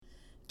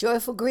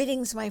Joyful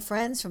greetings, my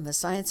friends, from the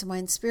Science of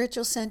Mind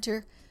Spiritual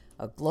Center,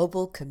 a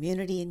global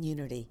community in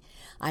unity.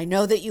 I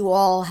know that you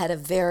all had a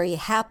very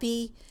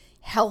happy,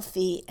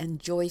 healthy, and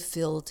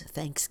joy-filled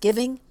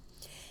Thanksgiving,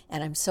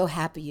 and I'm so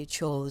happy you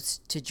chose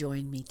to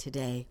join me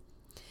today.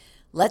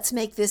 Let's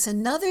make this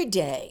another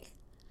day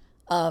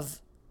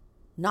of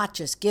not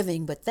just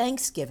giving, but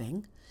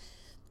Thanksgiving,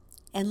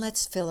 and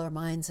let's fill our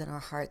minds and our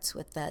hearts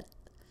with that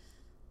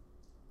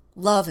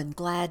love and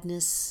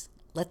gladness.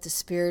 Let the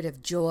spirit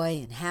of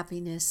joy and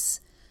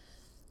happiness,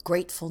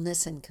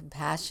 gratefulness and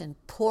compassion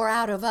pour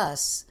out of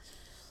us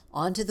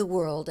onto the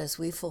world as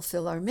we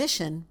fulfill our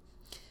mission,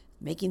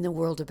 making the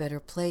world a better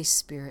place,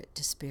 spirit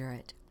to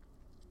spirit.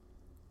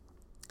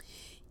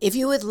 If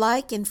you would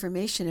like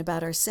information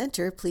about our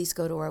center, please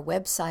go to our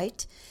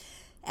website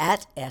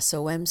at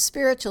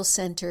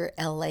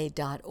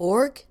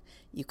somspiritualcenterla.org.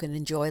 You can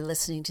enjoy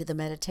listening to the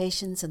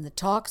meditations and the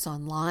talks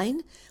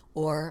online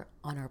or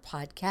on our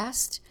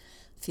podcast.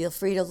 Feel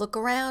free to look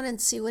around and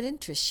see what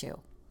interests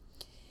you.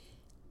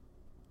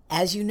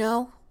 As you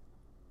know,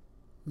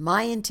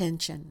 my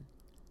intention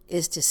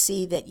is to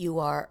see that you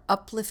are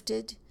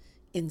uplifted,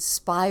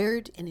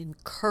 inspired, and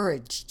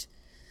encouraged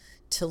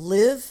to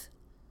live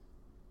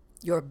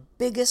your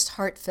biggest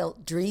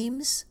heartfelt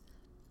dreams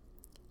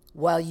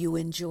while you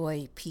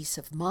enjoy peace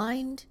of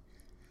mind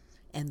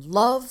and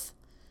love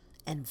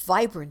and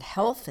vibrant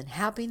health and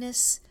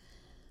happiness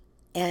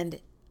and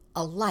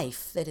a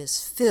life that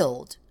is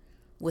filled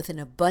with an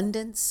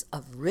abundance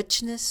of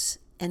richness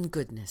and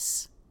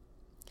goodness.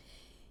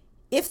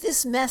 If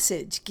this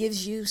message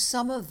gives you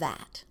some of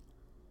that,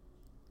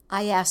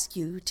 I ask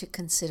you to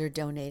consider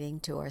donating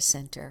to our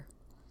center.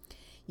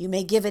 You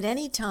may give at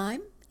any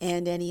time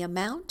and any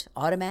amount,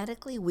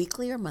 automatically,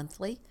 weekly, or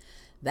monthly.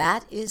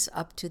 That is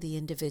up to the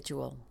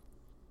individual.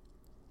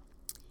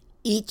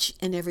 Each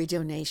and every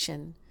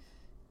donation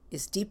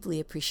is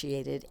deeply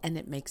appreciated, and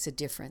it makes a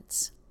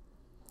difference.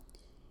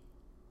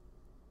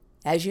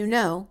 As you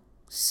know,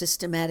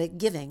 systematic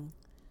giving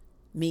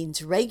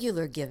means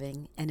regular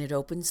giving, and it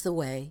opens the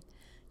way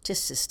to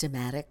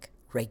systematic,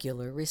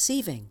 regular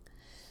receiving.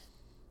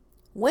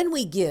 When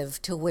we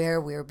give to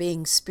where we're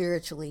being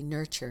spiritually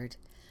nurtured,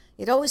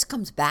 it always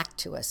comes back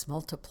to us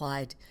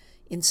multiplied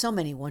in so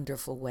many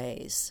wonderful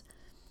ways.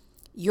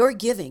 Your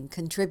giving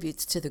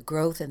contributes to the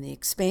growth and the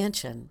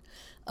expansion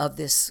of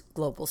this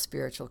global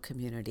spiritual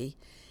community.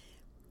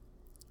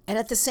 And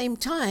at the same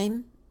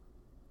time,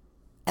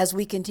 as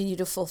we continue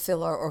to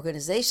fulfill our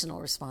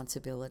organizational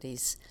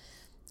responsibilities,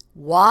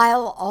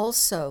 while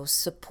also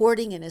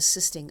supporting and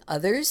assisting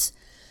others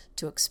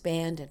to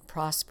expand and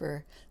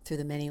prosper through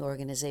the many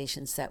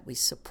organizations that we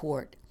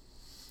support.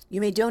 You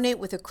may donate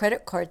with a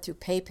credit card through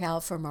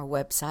PayPal from our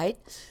website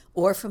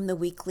or from the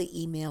weekly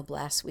email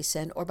blasts we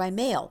send or by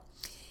mail.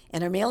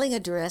 And our mailing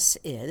address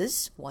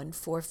is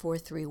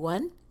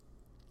 14431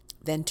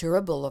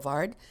 Ventura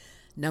Boulevard,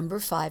 number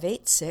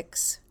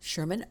 586,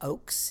 Sherman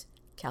Oaks,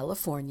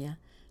 California,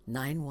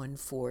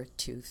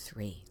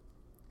 91423.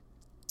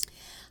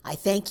 I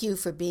thank you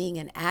for being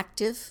an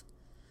active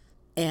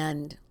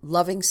and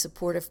loving,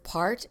 supportive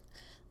part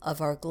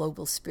of our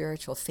global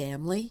spiritual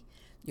family.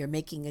 You're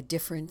making a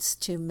difference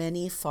to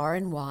many far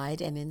and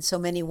wide and in so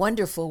many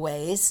wonderful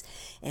ways.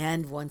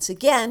 And once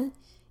again,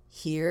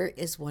 here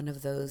is one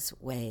of those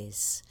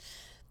ways.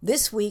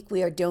 This week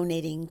we are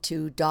donating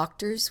to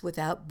Doctors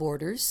Without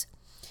Borders,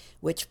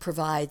 which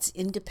provides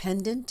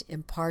independent,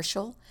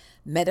 impartial,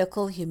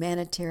 medical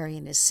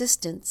humanitarian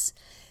assistance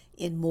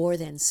in more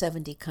than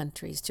 70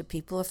 countries to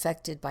people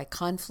affected by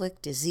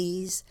conflict,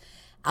 disease,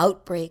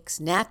 outbreaks,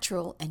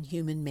 natural and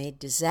human-made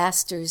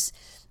disasters,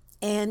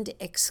 and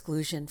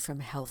exclusion from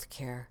health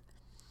care.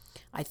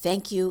 I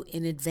thank you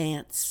in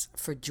advance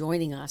for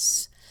joining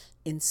us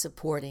in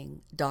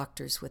supporting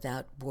Doctors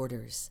Without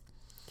Borders.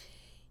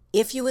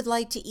 If you would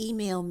like to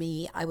email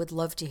me, I would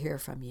love to hear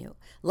from you.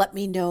 Let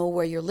me know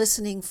where you're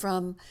listening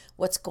from,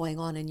 what's going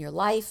on in your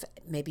life.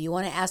 Maybe you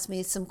want to ask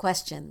me some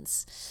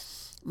questions.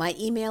 My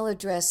email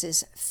address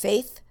is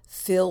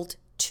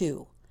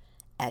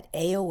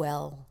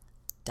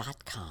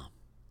faithfilled2@aol.com.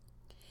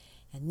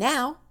 And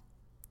now,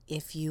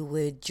 if you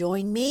would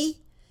join me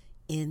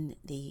in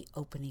the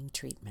opening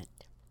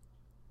treatment.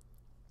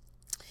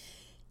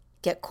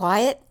 Get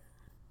quiet,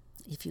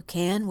 if you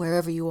can,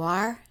 wherever you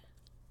are.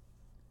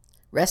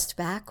 Rest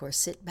back or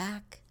sit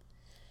back.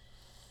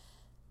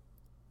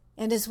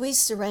 And as we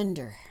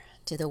surrender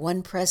to the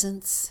one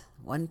presence,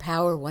 one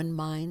power, one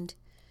mind,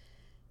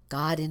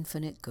 God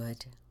infinite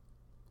good,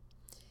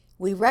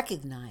 we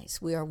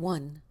recognize we are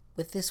one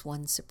with this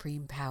one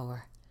supreme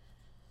power.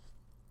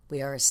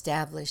 We are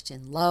established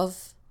in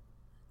love,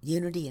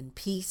 unity, and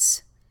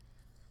peace,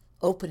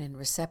 open and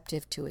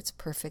receptive to its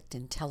perfect,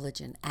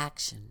 intelligent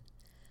action.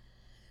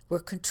 We're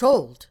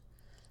controlled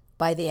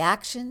by the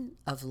action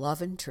of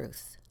love and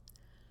truth.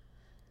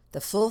 The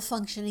full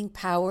functioning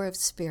power of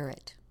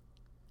spirit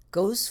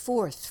goes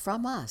forth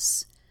from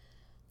us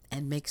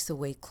and makes the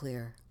way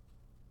clear.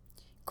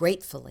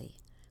 Gratefully,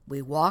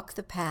 we walk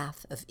the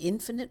path of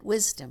infinite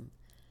wisdom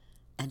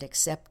and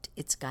accept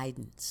its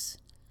guidance.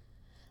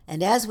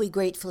 And as we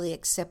gratefully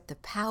accept the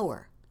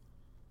power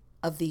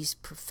of these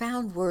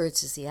profound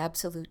words as the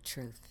absolute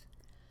truth,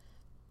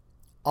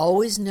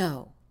 always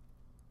know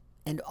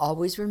and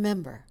always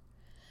remember,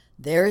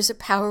 there is a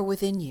power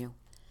within you.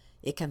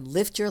 It can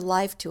lift your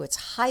life to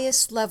its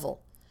highest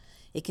level.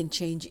 It can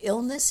change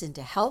illness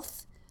into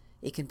health.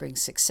 It can bring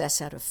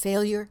success out of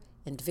failure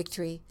and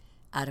victory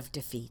out of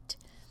defeat.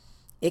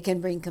 It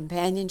can bring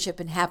companionship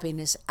and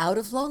happiness out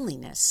of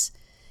loneliness.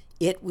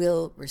 It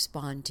will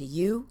respond to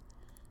you.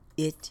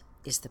 It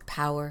is the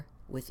power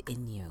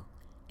within you.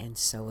 And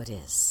so it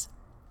is.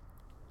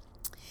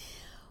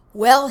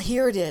 Well,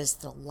 here it is,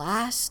 the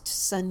last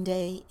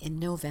Sunday in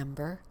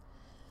November,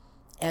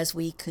 as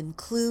we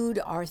conclude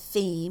our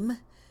theme,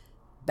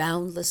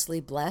 Boundlessly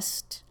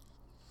Blessed,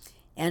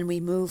 and we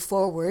move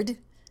forward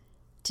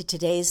to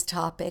today's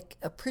topic,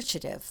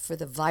 Appreciative, for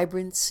the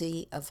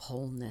vibrancy of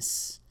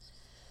wholeness.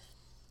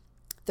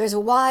 There's a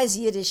wise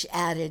Yiddish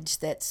adage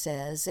that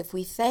says, if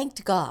we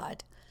thanked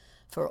God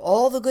for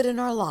all the good in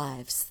our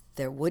lives,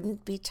 there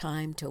wouldn't be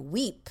time to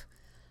weep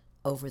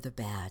over the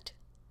bad.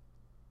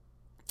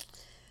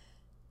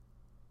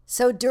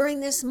 So during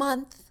this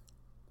month,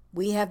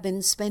 we have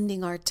been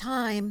spending our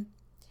time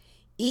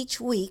each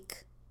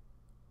week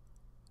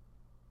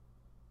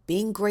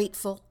being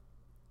grateful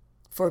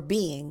for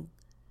being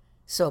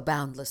so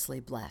boundlessly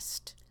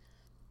blessed.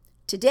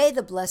 Today,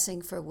 the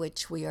blessing for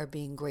which we are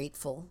being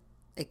grateful,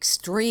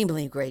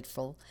 extremely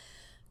grateful,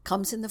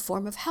 comes in the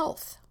form of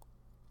health.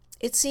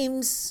 It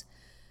seems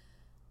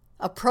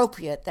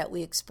appropriate that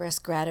we express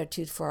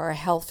gratitude for our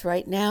health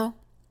right now,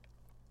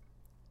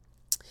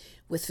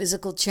 with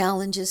physical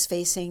challenges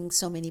facing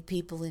so many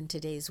people in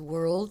today's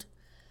world.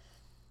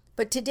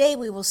 But today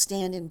we will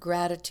stand in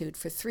gratitude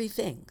for three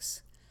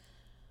things.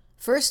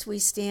 First, we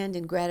stand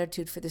in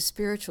gratitude for the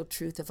spiritual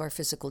truth of our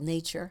physical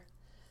nature.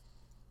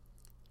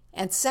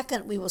 And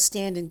second, we will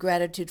stand in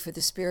gratitude for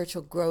the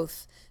spiritual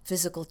growth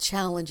physical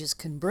challenges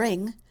can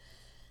bring.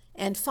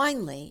 And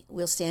finally,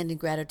 we'll stand in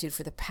gratitude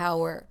for the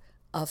power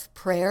of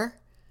prayer,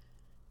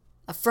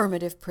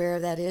 affirmative prayer,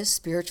 that is,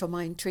 spiritual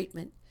mind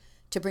treatment,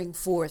 to bring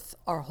forth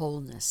our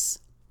wholeness.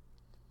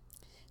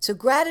 So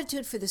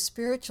gratitude for the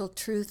spiritual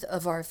truth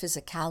of our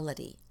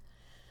physicality.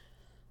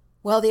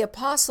 Well, the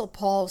Apostle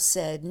Paul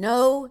said,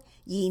 "Know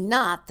ye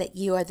not that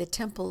ye are the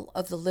temple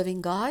of the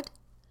living God?"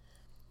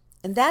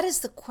 And that is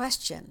the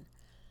question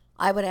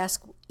I would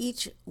ask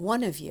each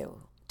one of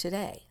you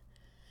today.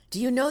 Do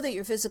you know that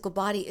your physical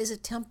body is a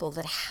temple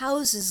that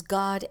houses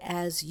God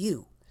as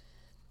you?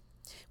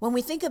 When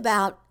we think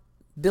about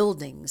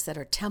buildings that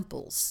are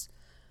temples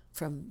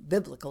from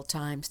biblical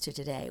times to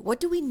today, what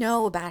do we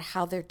know about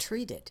how they're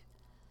treated?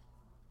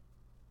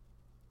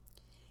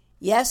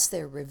 Yes,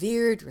 they're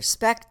revered,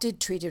 respected,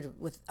 treated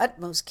with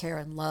utmost care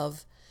and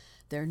love.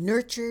 They're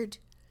nurtured.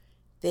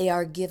 They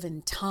are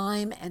given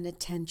time and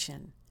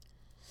attention.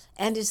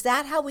 And is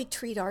that how we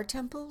treat our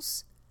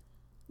temples?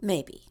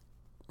 Maybe.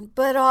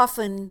 But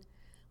often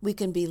we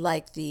can be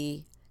like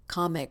the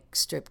comic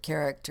strip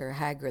character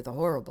Hagar the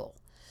Horrible.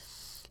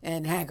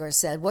 And Hagar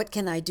said, "What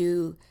can I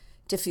do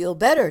to feel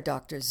better,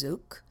 Dr.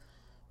 Zook?"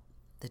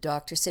 The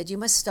doctor said, "You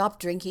must stop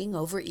drinking,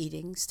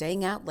 overeating,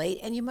 staying out late,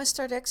 and you must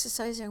start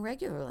exercising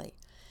regularly."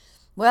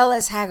 Well,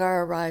 as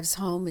Hagar arrives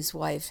home, his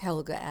wife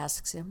Helga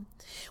asks him,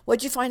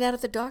 "What'd you find out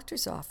at the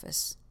doctor's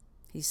office?"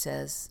 He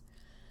says,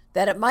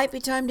 "That it might be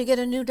time to get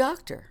a new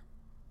doctor."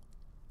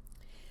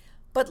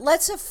 But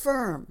let's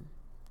affirm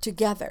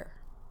together,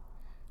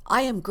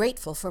 I am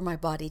grateful for my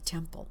body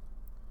temple.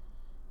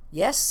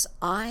 Yes,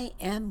 I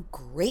am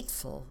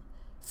grateful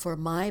for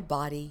my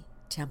body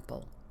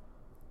temple.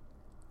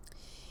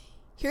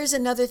 Here's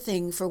another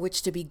thing for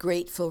which to be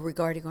grateful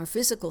regarding our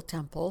physical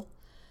temple.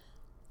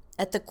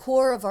 At the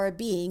core of our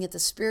being, at the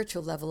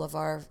spiritual level of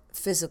our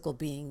physical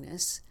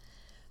beingness,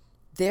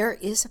 there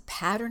is a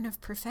pattern of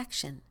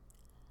perfection.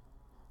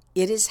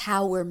 It is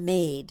how we're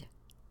made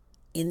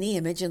in the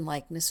image and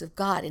likeness of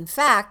God. In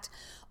fact,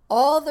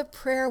 all the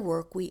prayer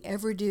work we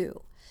ever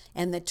do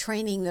and the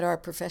training that our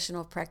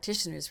professional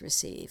practitioners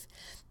receive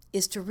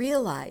is to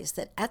realize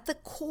that at the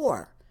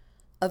core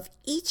of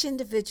each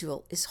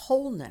individual is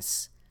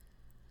wholeness,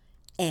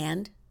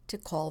 and to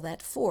call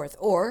that forth.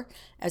 Or,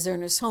 as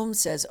Ernest Holmes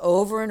says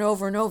over and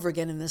over and over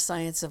again in The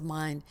Science of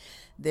Mind,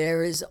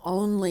 there is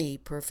only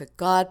perfect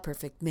God,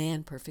 perfect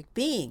man, perfect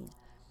being.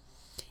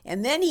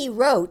 And then he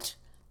wrote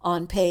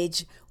on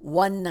page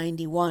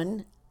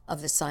 191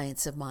 of The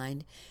Science of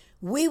Mind,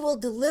 "We will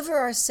deliver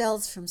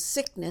ourselves from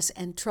sickness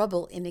and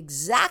trouble in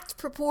exact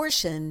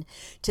proportion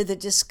to the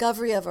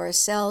discovery of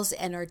ourselves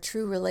and our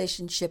true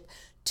relationship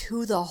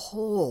to the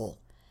whole.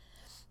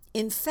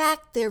 In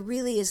fact, there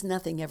really is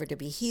nothing ever to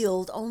be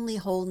healed, only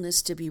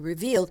wholeness to be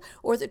revealed,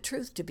 or the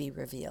truth to be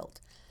revealed."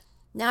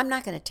 Now, I'm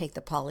not going to take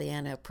the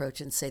Pollyanna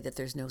approach and say that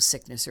there's no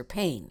sickness or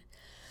pain.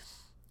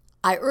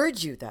 I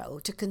urge you, though,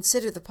 to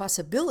consider the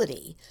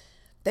possibility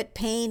that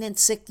pain and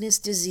sickness,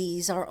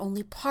 disease are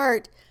only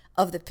part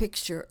of the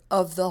picture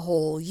of the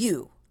whole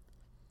you.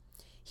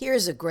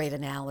 Here's a great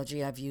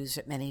analogy. I've used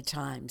it many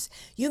times.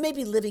 You may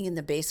be living in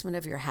the basement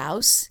of your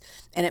house,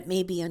 and it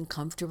may be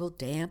uncomfortable,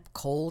 damp,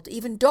 cold,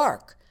 even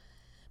dark.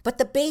 But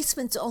the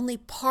basement's only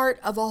part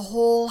of a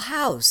whole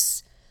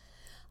house.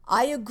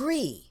 I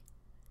agree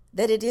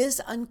that it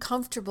is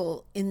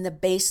uncomfortable in the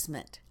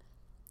basement,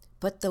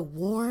 but the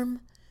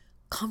warm,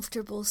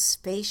 comfortable,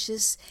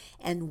 spacious,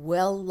 and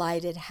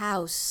well-lighted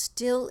house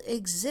still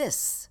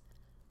exists.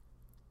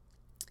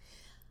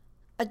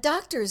 A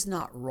doctor is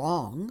not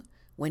wrong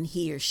when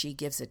he or she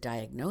gives a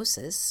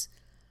diagnosis.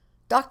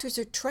 Doctors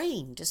are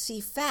trained to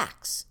see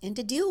facts and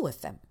to deal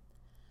with them.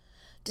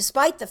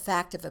 Despite the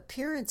fact of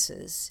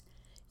appearances,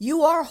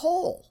 you are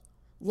whole.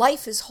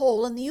 Life is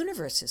whole and the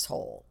universe is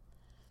whole.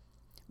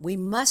 We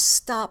must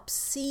stop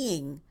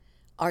seeing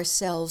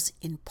ourselves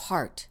in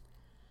part.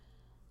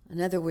 In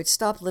other words,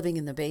 stop living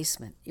in the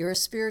basement. You're a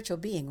spiritual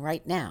being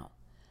right now.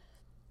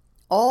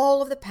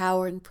 All of the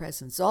power and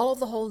presence, all of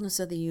the wholeness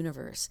of the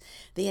universe,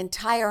 the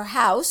entire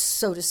house,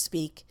 so to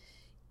speak,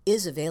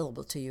 is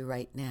available to you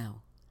right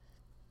now.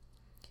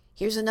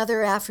 Here's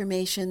another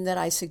affirmation that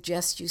I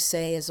suggest you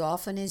say as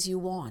often as you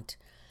want.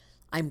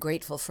 I'm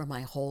grateful for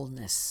my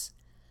wholeness.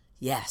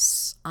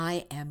 Yes,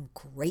 I am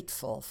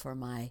grateful for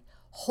my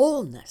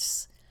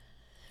wholeness.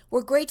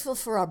 We're grateful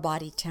for our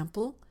body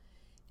temple,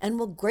 and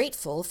we're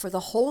grateful for the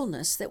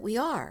wholeness that we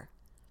are.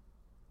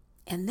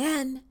 And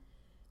then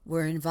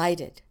we're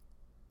invited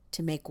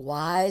to make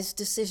wise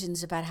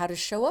decisions about how to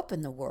show up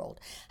in the world,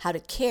 how to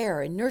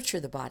care and nurture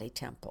the body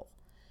temple.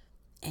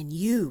 And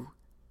you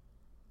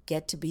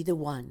get to be the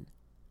one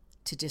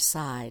to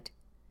decide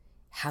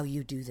how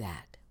you do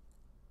that.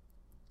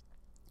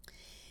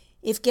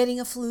 If getting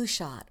a flu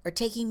shot or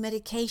taking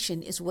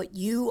medication is what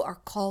you are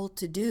called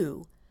to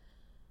do,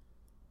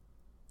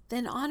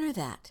 then honor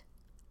that.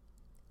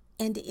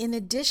 And in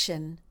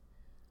addition,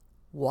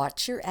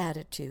 watch your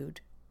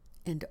attitude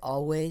and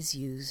always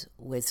use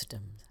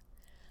wisdom.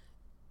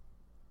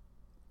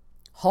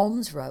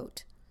 Holmes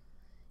wrote,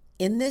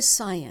 "In this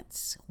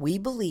science, we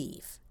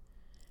believe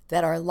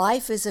that our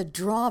life is a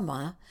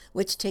drama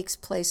which takes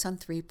place on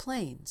 3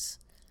 planes,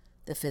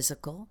 the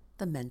physical,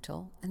 the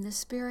mental, and the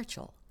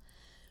spiritual.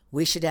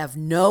 We should have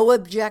no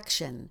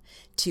objection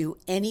to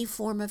any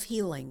form of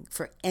healing,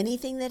 for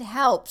anything that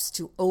helps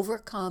to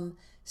overcome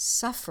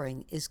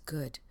suffering is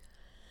good.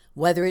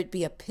 Whether it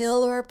be a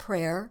pill or a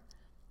prayer,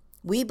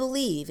 we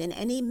believe in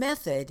any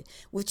method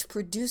which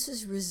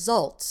produces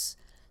results,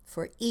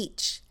 for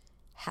each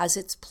has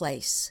its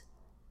place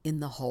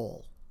in the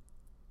whole."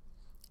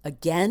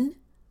 Again,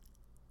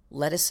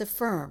 let us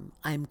affirm,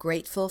 I'm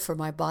grateful for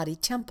my body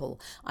temple.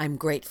 I'm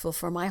grateful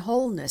for my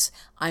wholeness.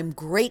 I'm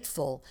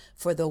grateful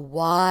for the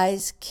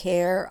wise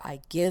care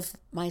I give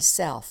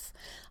myself.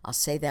 I'll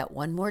say that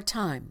one more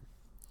time.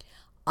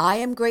 I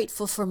am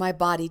grateful for my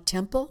body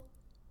temple.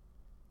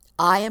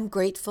 I am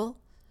grateful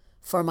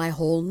for my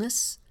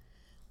wholeness.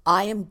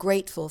 I am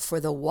grateful for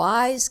the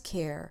wise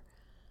care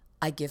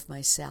I give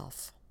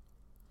myself.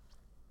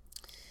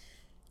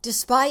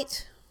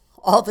 Despite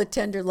all the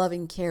tender,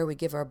 loving care we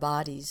give our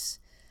bodies,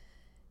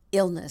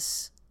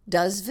 illness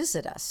does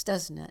visit us,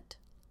 doesn't it?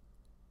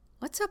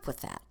 What's up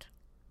with that?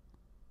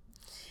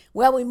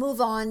 Well, we move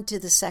on to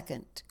the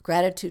second,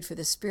 gratitude for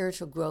the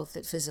spiritual growth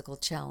that physical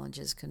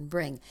challenges can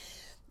bring.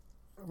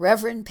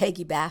 Reverend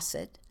Peggy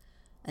Bassett,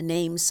 a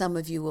name some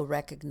of you will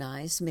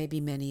recognize, maybe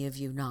many of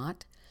you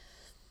not,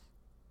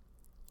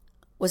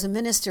 was a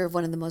minister of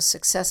one of the most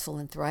successful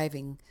and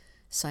thriving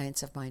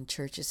Science of Mind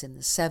churches in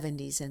the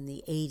 70s and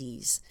the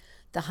 80s,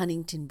 the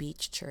Huntington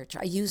Beach Church.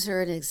 I use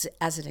her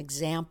as an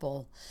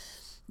example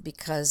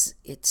because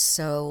it's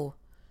so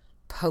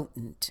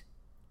potent.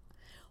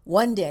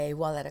 One day,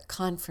 while at a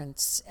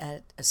conference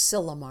at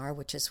Asilomar,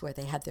 which is where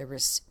they had their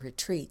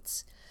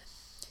retreats,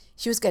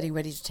 she was getting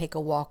ready to take a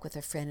walk with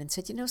a friend and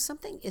said,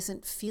 something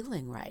isn't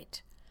feeling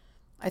right.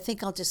 I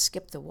think I'll just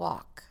skip the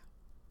walk.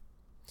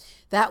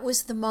 That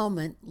was the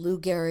moment Lou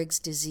Gehrig's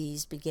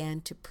disease began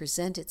to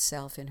present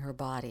itself in her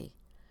body.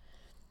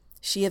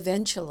 She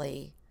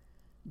eventually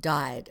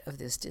died of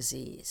this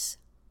disease.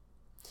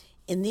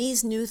 In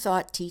these New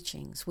Thought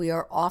teachings, we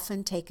are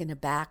often taken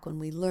aback when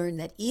we learn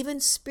that even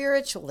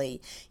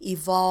spiritually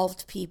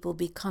evolved people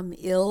become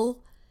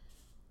ill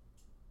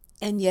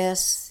and,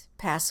 yes,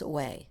 pass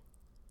away.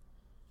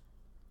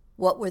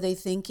 What were they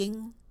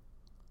thinking?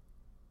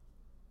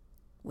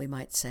 We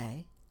might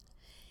say.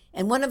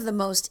 And one of the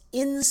most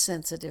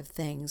insensitive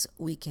things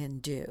we can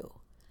do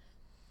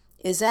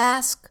is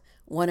ask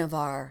one of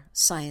our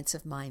Science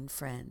of Mind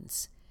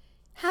friends,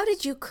 how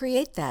did you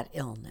create that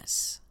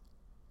illness?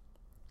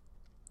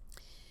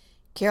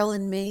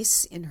 Carolyn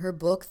Myss, in her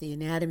book, The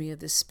Anatomy of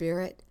the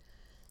Spirit,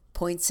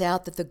 points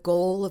out that the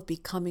goal of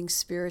becoming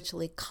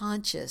spiritually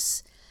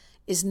conscious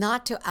is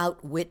not to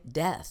outwit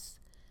death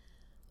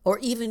or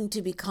even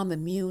to become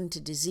immune to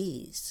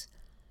disease.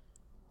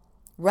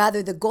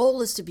 Rather, the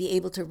goal is to be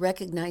able to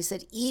recognize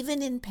that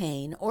even in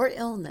pain or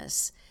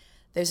illness,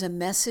 there's a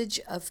message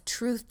of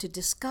truth to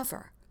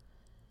discover.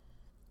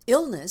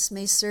 Illness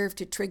may serve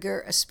to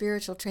trigger a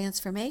spiritual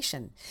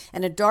transformation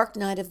and a dark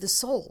night of the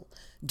soul,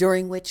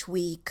 during which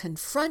we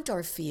confront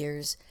our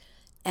fears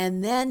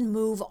and then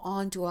move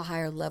on to a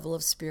higher level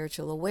of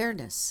spiritual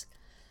awareness.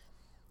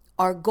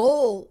 Our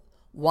goal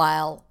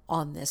while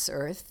on this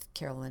earth,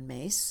 Carolyn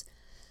Mace,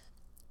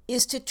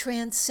 is to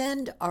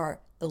transcend our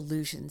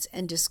illusions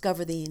and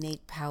discover the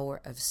innate power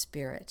of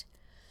spirit.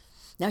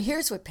 Now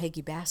here's what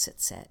Peggy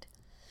Bassett said.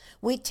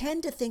 We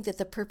tend to think that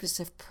the purpose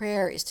of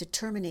prayer is to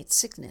terminate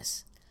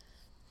sickness.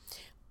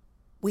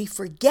 We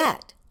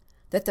forget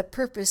that the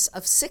purpose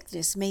of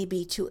sickness may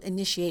be to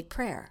initiate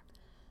prayer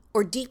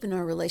or deepen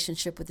our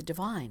relationship with the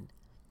divine.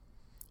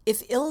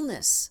 If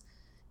illness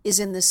is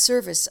in the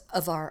service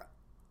of our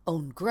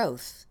own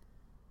growth,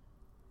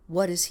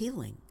 what is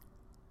healing?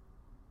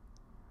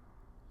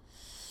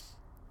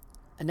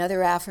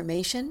 Another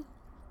affirmation,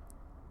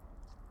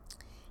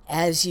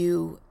 as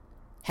you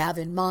have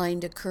in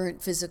mind a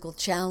current physical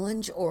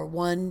challenge or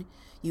one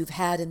you've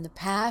had in the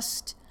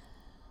past,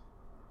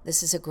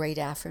 this is a great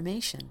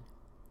affirmation.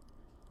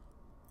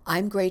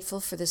 I'm grateful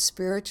for the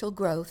spiritual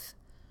growth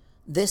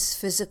this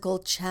physical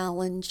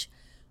challenge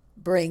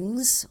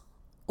brings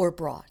or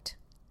brought.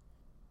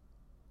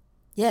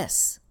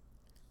 Yes,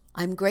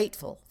 I'm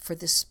grateful for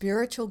the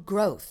spiritual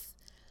growth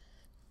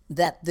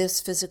that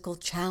this physical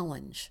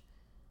challenge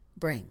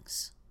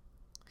brings.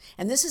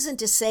 And this isn't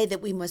to say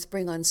that we must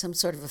bring on some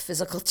sort of a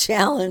physical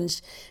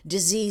challenge,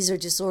 disease, or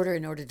disorder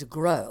in order to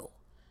grow.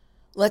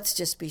 Let's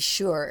just be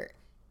sure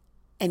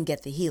and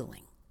get the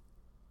healing.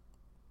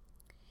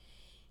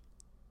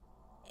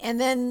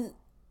 And then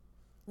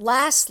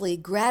lastly,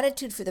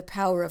 gratitude for the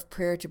power of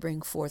prayer to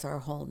bring forth our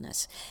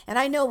wholeness. And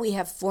I know we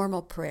have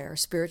formal prayer,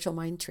 spiritual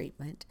mind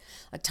treatment,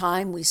 a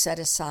time we set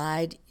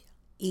aside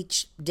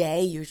each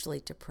day,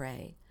 usually to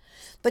pray.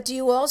 But do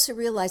you also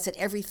realize that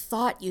every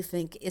thought you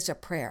think is a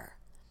prayer?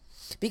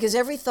 Because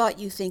every thought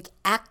you think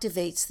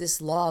activates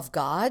this law of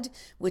God,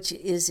 which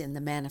is in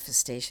the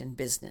manifestation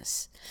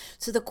business.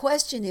 So the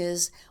question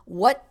is,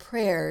 what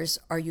prayers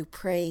are you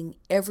praying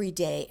every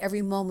day,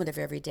 every moment of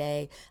every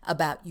day,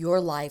 about your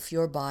life,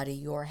 your body,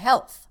 your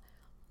health?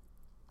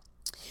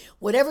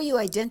 Whatever you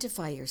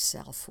identify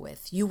yourself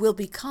with, you will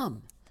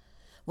become.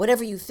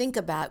 Whatever you think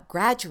about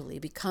gradually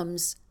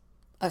becomes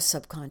a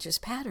subconscious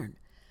pattern,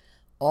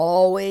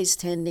 always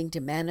tending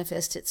to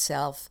manifest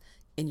itself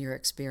in your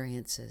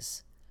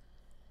experiences.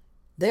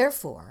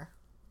 Therefore,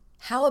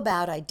 how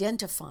about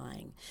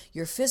identifying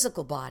your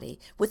physical body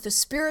with the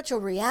spiritual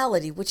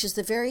reality, which is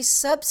the very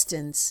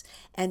substance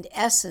and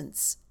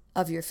essence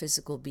of your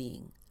physical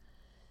being?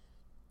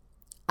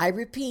 I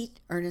repeat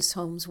Ernest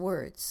Holmes'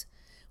 words.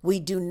 We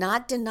do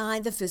not deny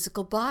the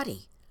physical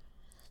body,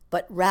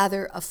 but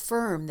rather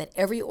affirm that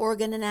every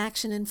organ and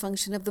action and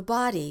function of the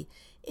body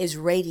is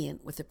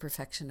radiant with the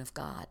perfection of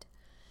God.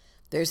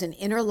 There's an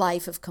inner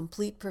life of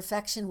complete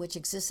perfection which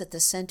exists at the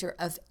center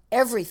of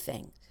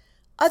everything.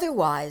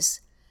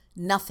 Otherwise,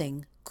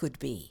 nothing could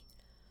be.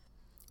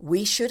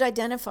 We should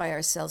identify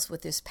ourselves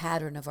with this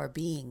pattern of our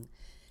being,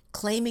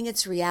 claiming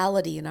its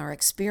reality in our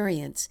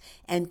experience,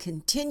 and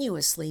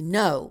continuously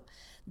know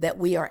that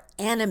we are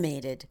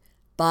animated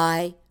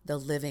by the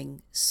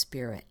living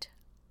spirit.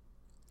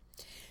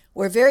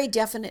 We're very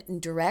definite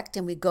and direct,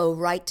 and we go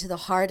right to the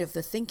heart of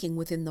the thinking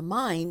within the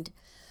mind.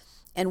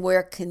 And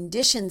where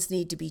conditions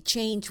need to be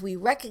changed, we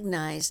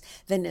recognize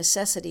the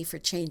necessity for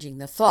changing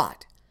the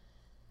thought.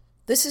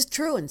 This is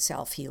true in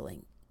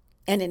self-healing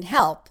and in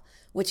help,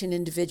 which an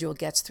individual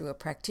gets through a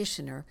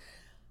practitioner,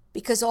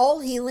 because all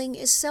healing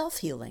is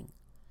self-healing.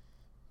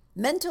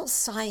 Mental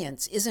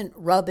science isn't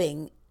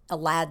rubbing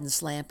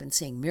Aladdin's lamp and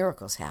seeing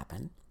miracles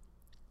happen,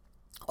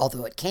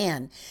 although it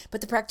can,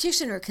 but the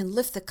practitioner can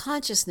lift the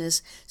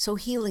consciousness so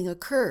healing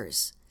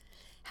occurs.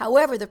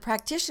 However, the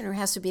practitioner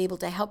has to be able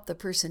to help the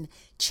person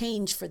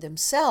change for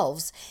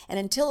themselves, and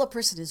until a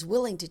person is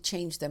willing to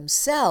change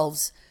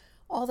themselves,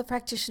 all the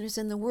practitioners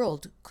in the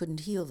world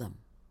couldn't heal them.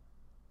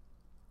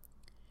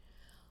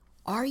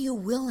 Are you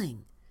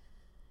willing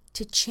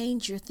to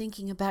change your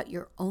thinking about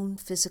your own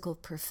physical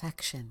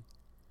perfection?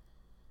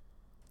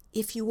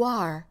 If you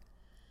are,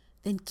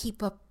 then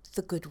keep up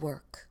the good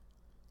work.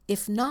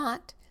 If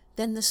not,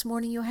 then this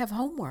morning you have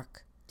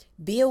homework.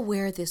 Be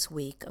aware this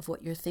week of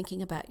what you're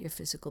thinking about your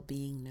physical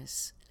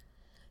beingness.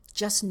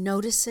 Just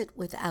notice it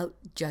without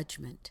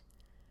judgment.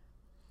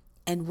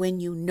 And when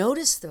you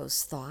notice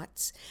those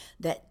thoughts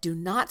that do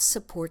not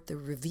support the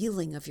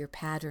revealing of your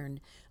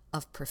pattern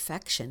of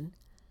perfection,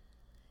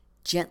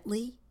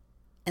 gently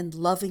and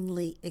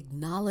lovingly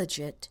acknowledge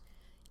it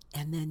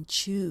and then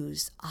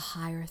choose a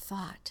higher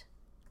thought.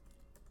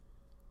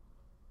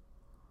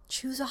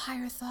 Choose a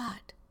higher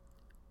thought.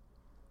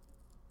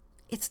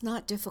 It's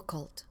not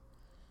difficult.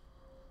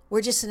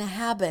 We're just in a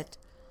habit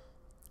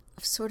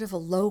of sort of a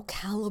low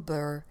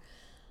caliber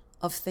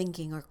of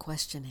thinking or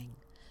questioning.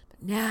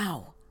 But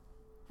now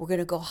we're going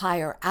to go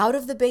higher out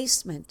of the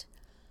basement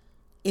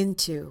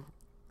into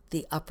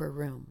the upper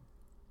room.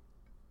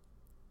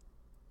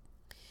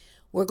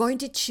 We're going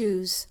to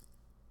choose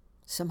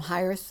some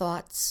higher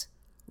thoughts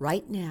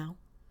right now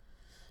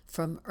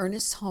from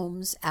Ernest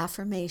Holmes'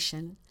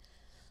 affirmation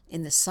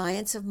in the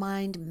Science of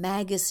Mind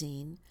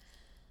magazine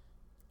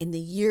in the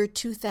year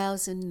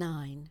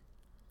 2009,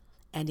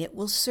 and it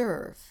will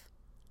serve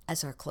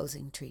as our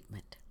closing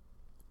treatment.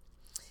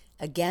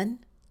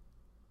 Again,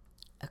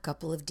 a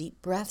couple of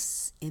deep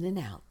breaths in and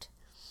out.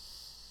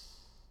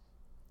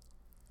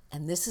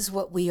 And this is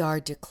what we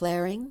are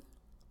declaring,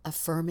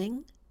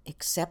 affirming,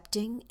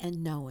 accepting,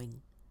 and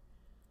knowing.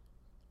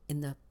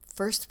 In the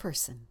first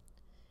person,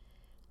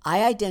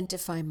 I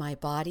identify my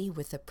body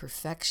with the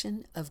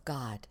perfection of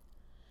God,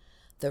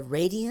 the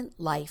radiant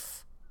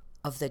life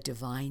of the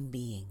divine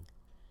being.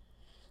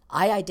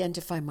 I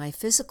identify my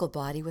physical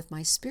body with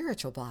my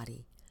spiritual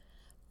body,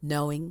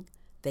 knowing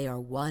they are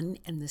one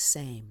and the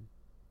same.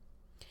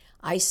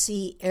 I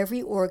see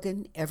every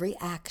organ, every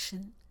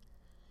action,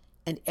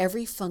 and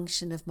every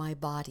function of my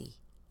body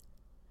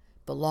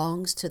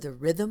belongs to the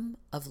rhythm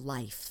of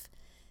life,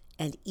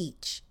 and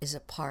each is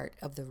a part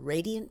of the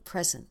radiant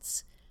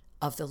presence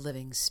of the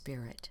living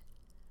Spirit.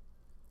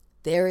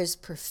 There is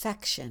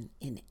perfection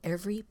in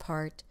every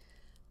part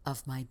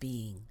of my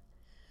being.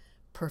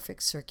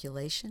 Perfect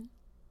circulation,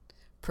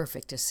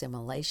 perfect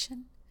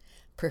assimilation,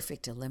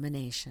 perfect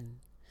elimination,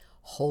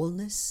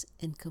 wholeness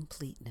and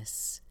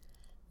completeness.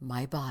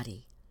 My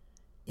body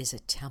is a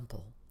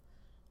temple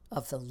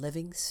of the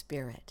living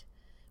Spirit,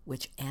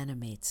 which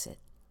animates it,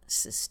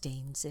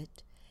 sustains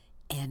it,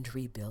 and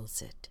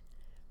rebuilds it.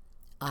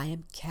 I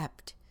am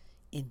kept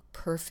in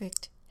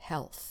perfect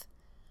health,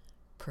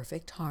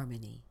 perfect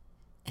harmony,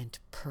 and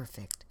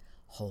perfect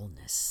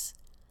wholeness.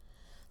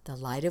 The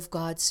light of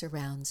God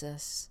surrounds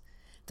us.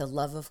 The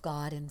love of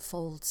God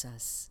enfolds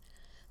us.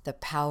 The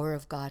power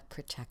of God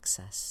protects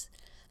us.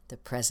 The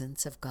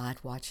presence of God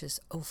watches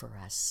over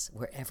us.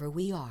 Wherever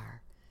we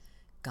are,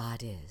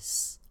 God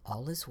is.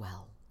 All is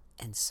well,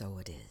 and so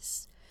it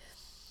is.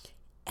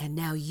 And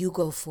now you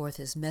go forth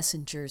as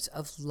messengers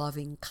of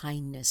loving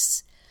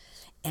kindness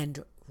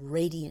and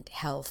radiant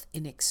health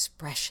in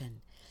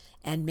expression,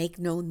 and make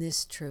known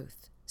this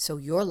truth, so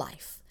your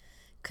life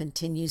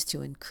continues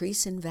to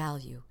increase in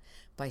value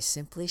by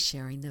simply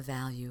sharing the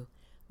value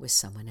with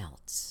someone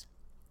else.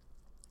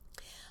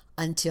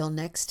 Until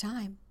next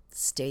time,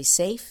 stay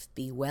safe,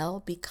 be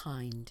well, be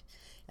kind,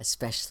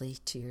 especially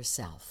to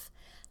yourself.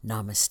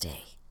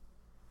 Namaste.